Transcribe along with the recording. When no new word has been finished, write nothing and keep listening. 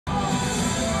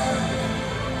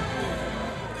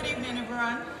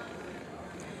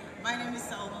name is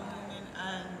Salman Moomin,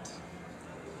 and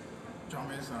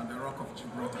Jamaica, the Rock of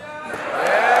Gibraltar. We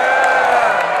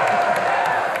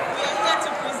are here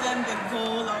to present the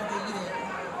goal of the year.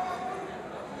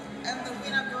 And the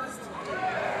winner goes to...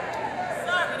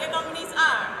 Sorry, the nominees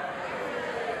are...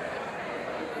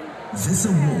 This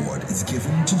award is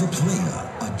given to the player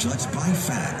adjudged by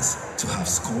fans to have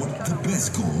scored the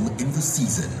best goal in the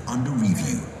season under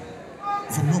review.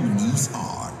 The nominees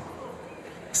are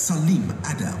Salim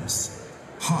Adams,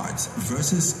 Hearts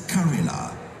vs.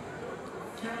 Karela.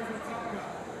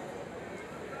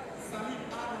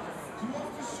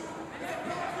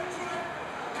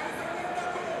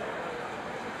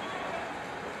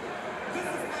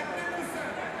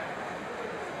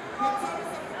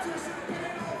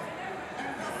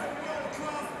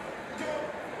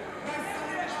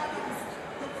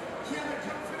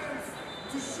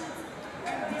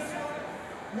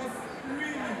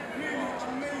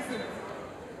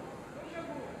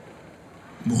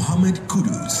 Mohammed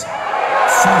Kudus,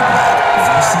 Fullback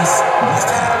vs. West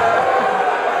Ham.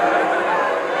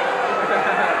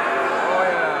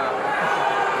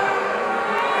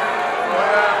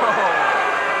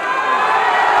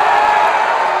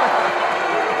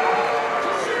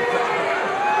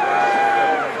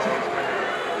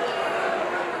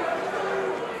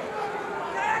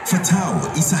 Fatau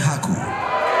Isahaku,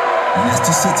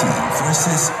 Leicester City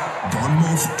vs.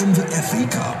 Bournemouth in the FA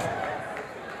Cup.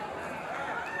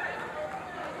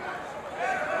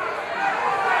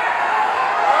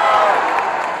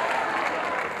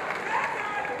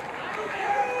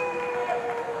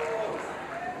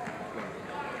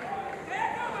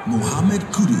 Mohammed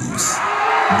Kudus,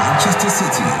 Manchester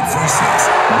City vs.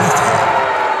 West Ham.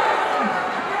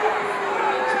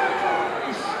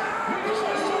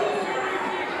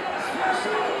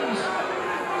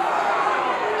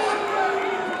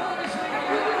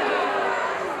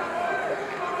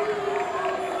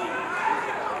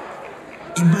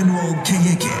 Emmanuel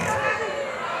Keyeke,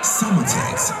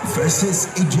 Summertex vs.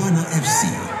 Adriana FC.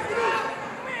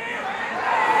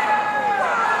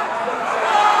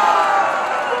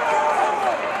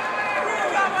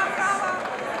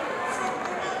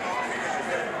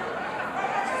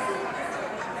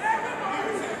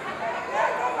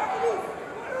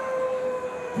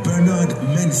 Bernard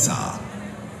Mensah,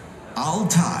 Al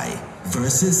Tai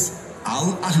vs.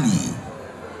 Al Ahly.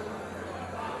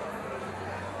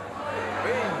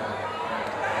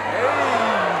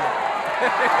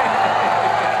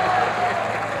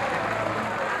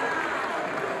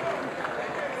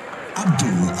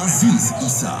 Abdul Aziz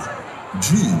Issa,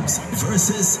 Dreams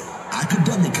vs.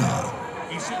 Academica.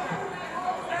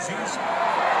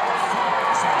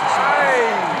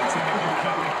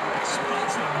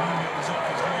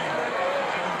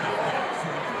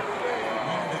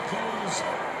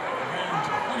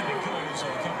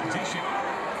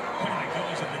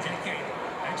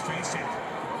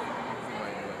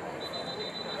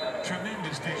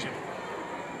 Tremendous vision.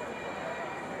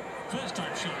 First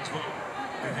time shot as well,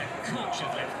 with that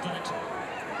cultured left foot.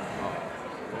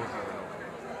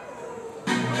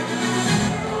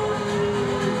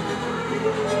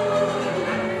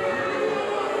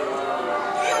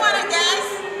 Do you want to guess?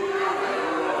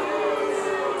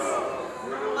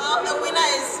 Well, the winner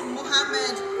is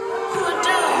Mohammed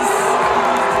Kudus.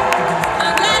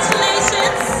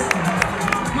 Congratulations,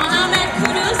 Mohammed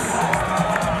Kudus,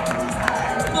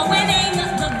 for winning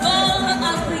the goal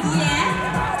of the year.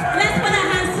 Let's put our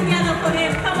hands together for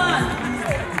him. Come on.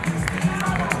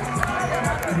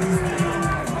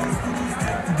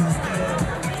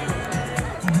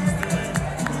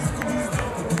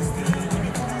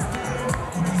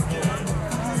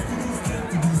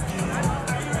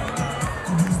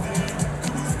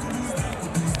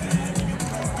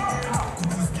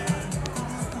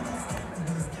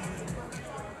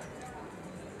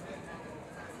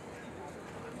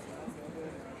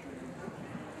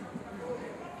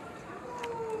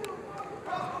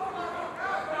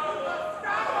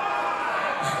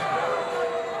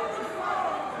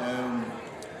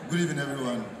 Good evening,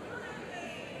 everyone.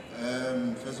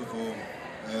 First of all,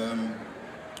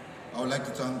 I would like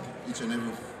to thank each and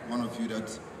every one of you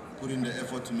that put in the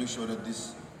effort to make sure that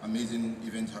this amazing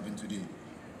event happened today.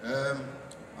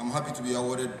 I'm happy to be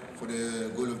awarded for the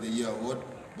Goal of the Year award,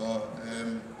 but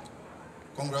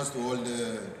congrats to all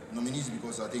the nominees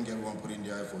because I think everyone put in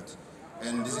their effort.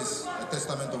 And this is a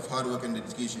testament of hard work and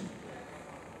dedication.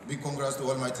 Big congrats to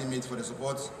all my teammates for the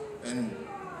support and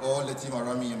all the team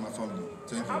around me and my family.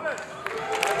 Thank you.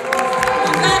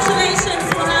 Congratulations,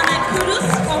 Mohammed Kudus,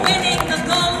 for winning the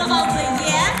Goal of the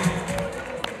Year.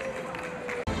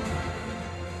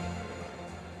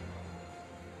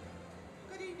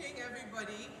 Good evening, everybody.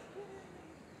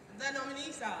 The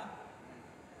nominees are...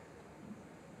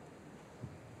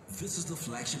 This is the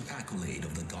flagship accolade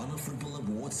of the Ghana Football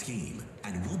Awards scheme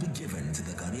and will be given to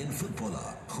the Ghanaian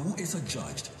footballer who is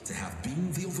adjudged to have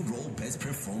been the overall best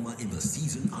performer in the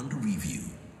season under review.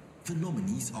 The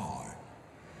nominees are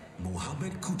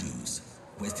Mohammed Kudus,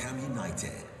 West Ham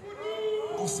United;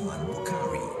 Osman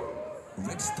Bukari,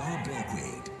 Red Star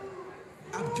Belgrade;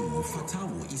 Abdul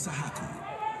Fatawu Isahaku,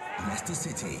 Leicester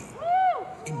City;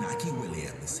 Inaki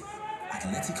Williams,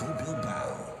 Atletico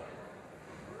Bilbao.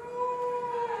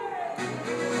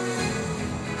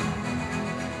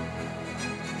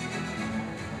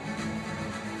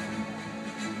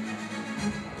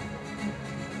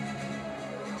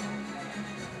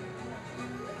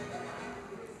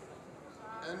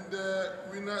 And the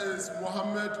winner is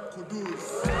Mohammed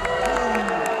Kudus.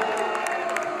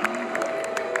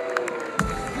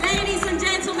 Ladies and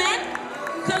gentlemen,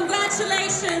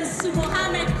 congratulations to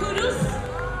Mohammed Kudus,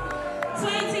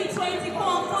 2024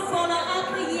 Footballer of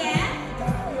the Year,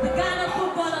 the Ghana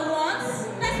Football Awards.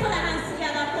 Let's put our hands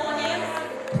together for him.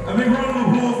 A big round of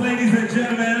applause, ladies and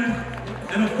gentlemen.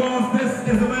 And of course, this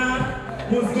is a man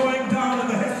who's going down in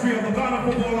the history of the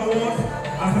Ghana Football Awards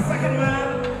as the second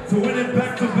man to win it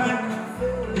back-to-back.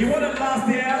 He won it last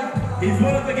year, he's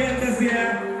won it again this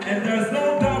year, and there's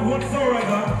no doubt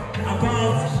whatsoever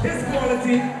about his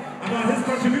quality, about his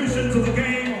contribution to the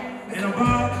game, and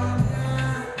about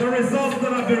the results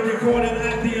that have been recorded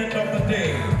at the end of the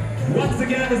day. Once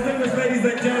again, distinguished ladies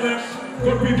and gentlemen,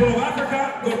 good people of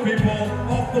Africa, good people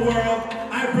of the world,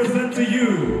 I present to you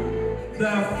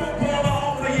the Footballer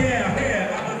of the Year here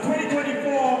at the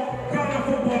 2024 Ghana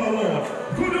Football Awards,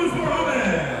 Kudus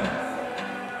Mohammed.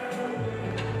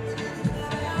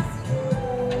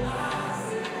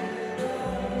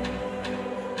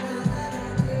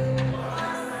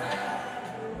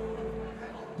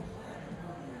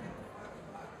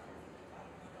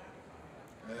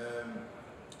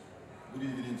 Good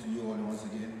evening to you all once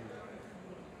again.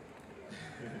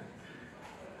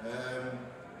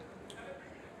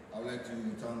 I would like to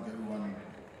thank everyone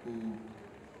who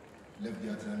left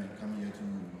their time and come here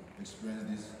to experience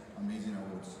these amazing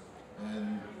awards.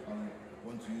 And I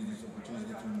want to use this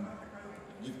opportunity to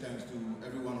give thanks to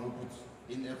everyone who put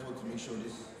in effort to make sure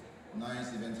this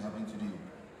nice event happened today.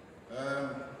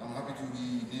 I'm happy to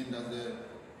be named as the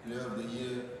Player of the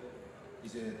Year.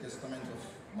 It's a testament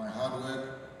of my hard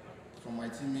work, from my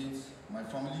teammates, my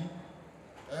family.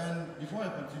 And before I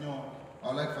continue, I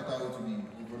would like Fatawu to be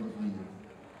in front of me.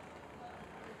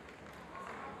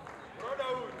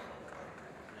 Brotherhood.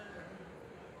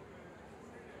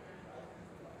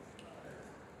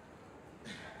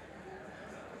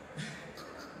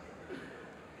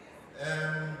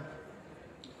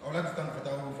 I would like to thank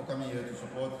Fatawu for coming here to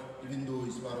support, even though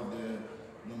he's part of the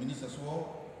nominees as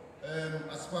well.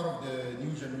 As part of the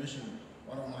new generation,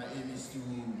 one of my aims is to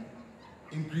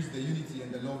increase the unity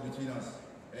and the love between us.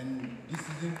 And this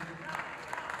season,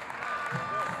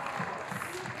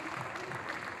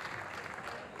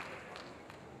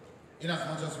 in as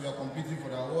much as we are competing for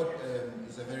the award,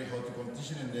 it's a very healthy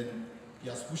competition, and then he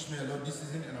has pushed me a lot this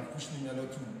season, and I've pushed him a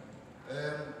lot too.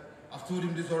 I've told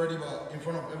him this already, but in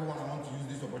front of everyone, I want to use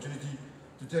this opportunity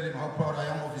to tell him how proud I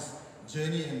am of his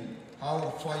journey and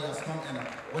how far he has come and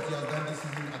what he has done this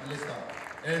season at Leicester.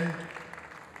 And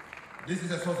this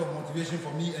is a source of motivation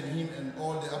for me and him and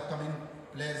all the upcoming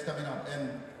players coming up.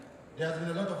 And there has been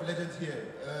a lot of legends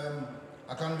here.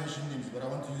 I can't mention names, but I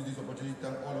want to use this opportunity to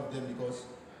thank all of them because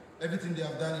everything they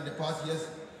have done in the past years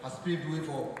has paved the way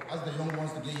for us, the young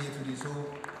ones, to get here today. So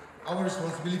our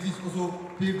responsibility is also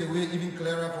pave the way even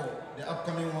clearer for the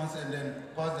upcoming ones and then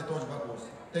pass the torch backwards.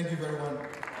 Thank you very much.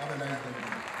 Have a nice day.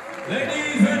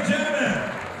 Ladies and gentlemen,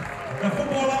 the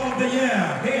Footballer of the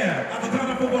Year here at the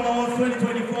Ghana Football Awards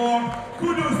 2024,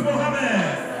 Kudus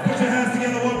Mohammed. Put your hands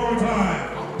together one more time.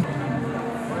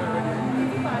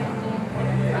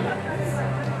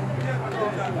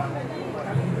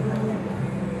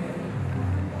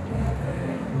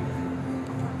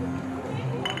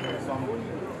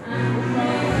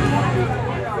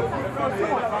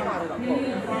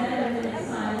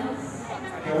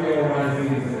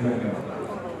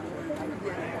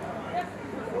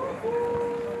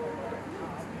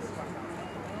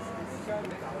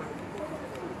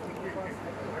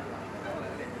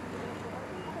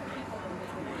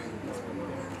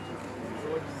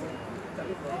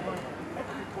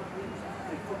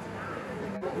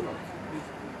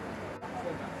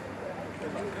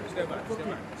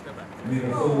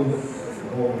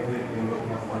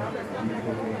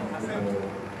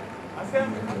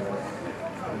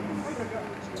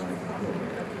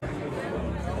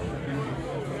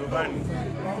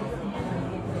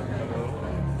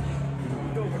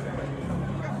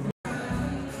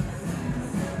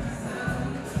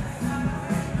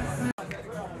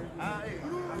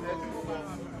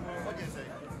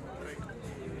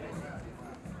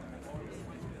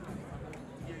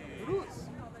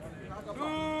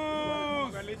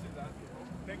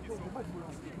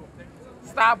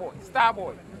 Starboy.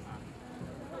 Starboy.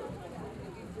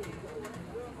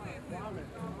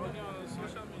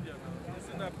 Social media now.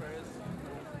 Isn't that Perez?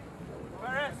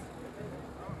 Perez!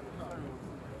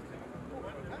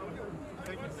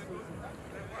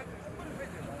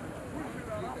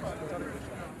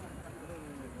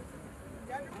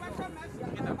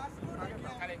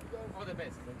 All the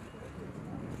best.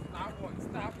 Starboy,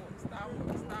 Starboy,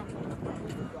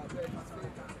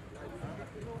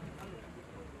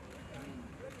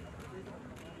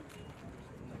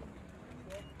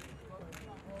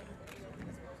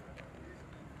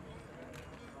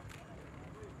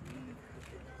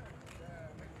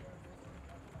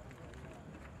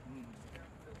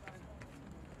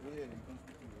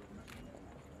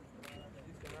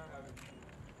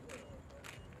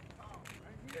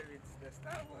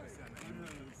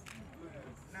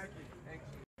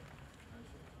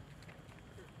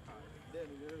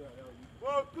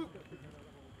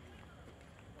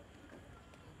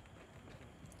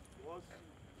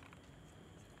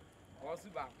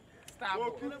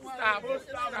 Starboy,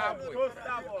 Starboy.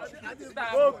 Starboy,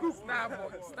 Starboy, Starboy,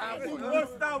 Starboy, Starboy,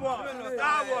 Starboy,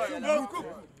 Starboy, no cook.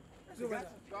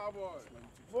 Starboy.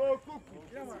 More cuckoo.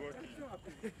 More cuckoo.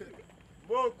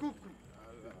 More cuckoo.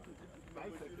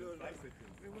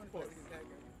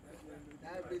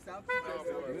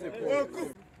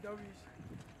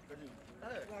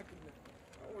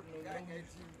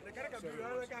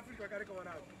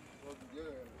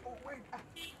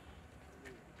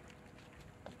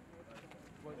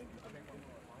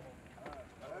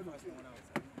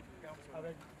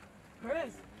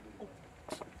 Perez.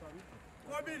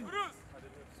 Kudus.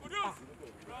 Kudus.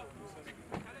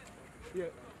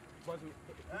 Yeah, but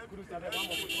Kudus started one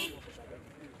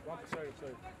more. Sorry.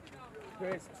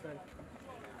 Perez, stand.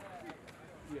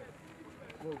 Yeah.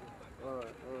 Go.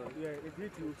 Alright. Yeah, it's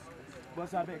it you.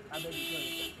 Boss, I beg you.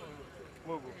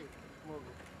 Mogo.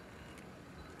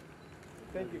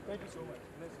 Thank you so much.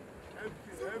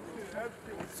 FK.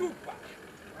 Super.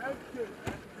 FK.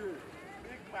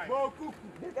 Big Mike. More cuckoo.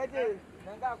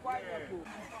 Nanga quiet.